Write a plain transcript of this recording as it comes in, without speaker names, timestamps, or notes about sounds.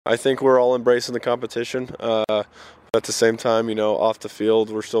I think we're all embracing the competition. At the same time, off the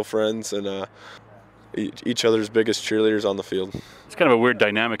field, we're still friends and each other's biggest cheerleaders on the field. It's kind of a weird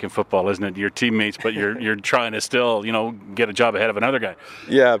dynamic in football, isn't it? You're teammates, but you're trying to still, get a job ahead of another guy.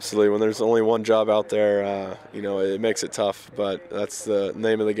 Yeah, absolutely. When there's only one job out there, it makes it tough, but that's the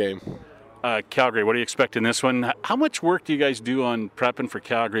name of the game. Calgary, what do you expect in this one? How much work do you guys do on prepping for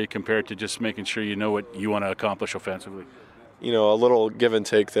Calgary compared to just making sure you know what you want to accomplish offensively? A little give and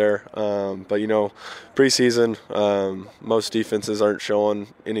take there. But preseason, most defenses aren't showing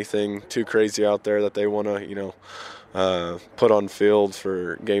anything too crazy out there that they want to, put on field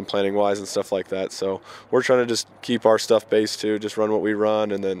for game planning wise and stuff like that. So we're trying to just keep our stuff based too, just run what we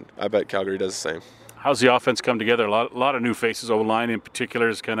run, and then I bet Calgary does the same. How's the offense come together? A lot of new faces. O-line in particular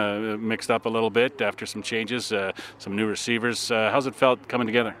is kind of mixed up a little bit after some changes, some new receivers. How's it felt coming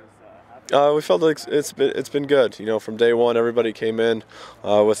together? We felt like it's been good. From day one, everybody came in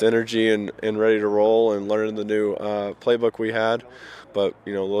with energy and ready to roll and learning the new playbook we had. But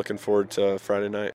looking forward to Friday night.